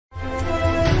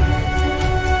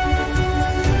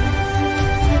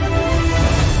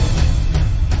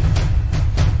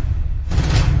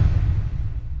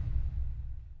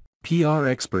PR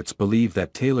experts believe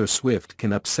that Taylor Swift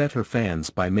can upset her fans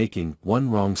by making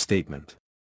one wrong statement.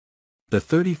 The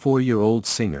 34-year-old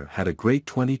singer had a great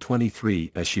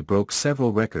 2023 as she broke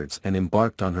several records and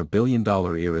embarked on her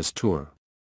billion-dollar Eras tour.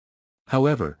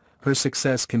 However, her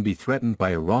success can be threatened by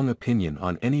a wrong opinion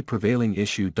on any prevailing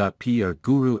issue. PR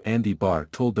guru Andy Barr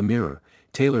told The Mirror,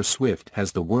 "Taylor Swift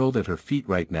has the world at her feet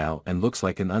right now and looks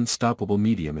like an unstoppable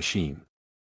media machine.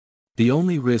 The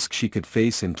only risk she could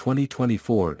face in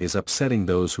 2024 is upsetting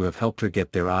those who have helped her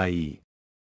get there, i.e.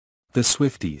 the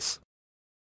Swifties."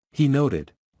 He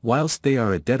noted, "Whilst they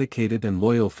are a dedicated and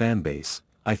loyal fanbase,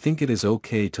 I think it is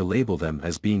okay to label them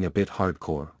as being a bit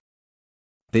hardcore.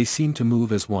 They seem to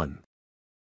move as one.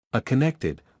 A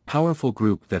connected, powerful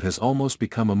group that has almost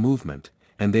become a movement,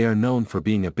 and they are known for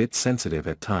being a bit sensitive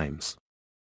at times."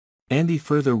 Andy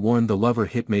further warned the lover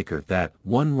hitmaker that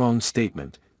one wrong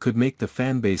statement could make the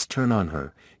fanbase turn on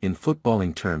her. In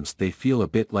footballing terms, they feel a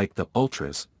bit like the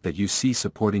ultras that you see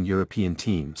supporting European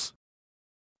teams.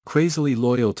 Crazily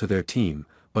loyal to their team,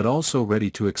 but also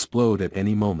ready to explode at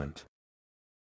any moment.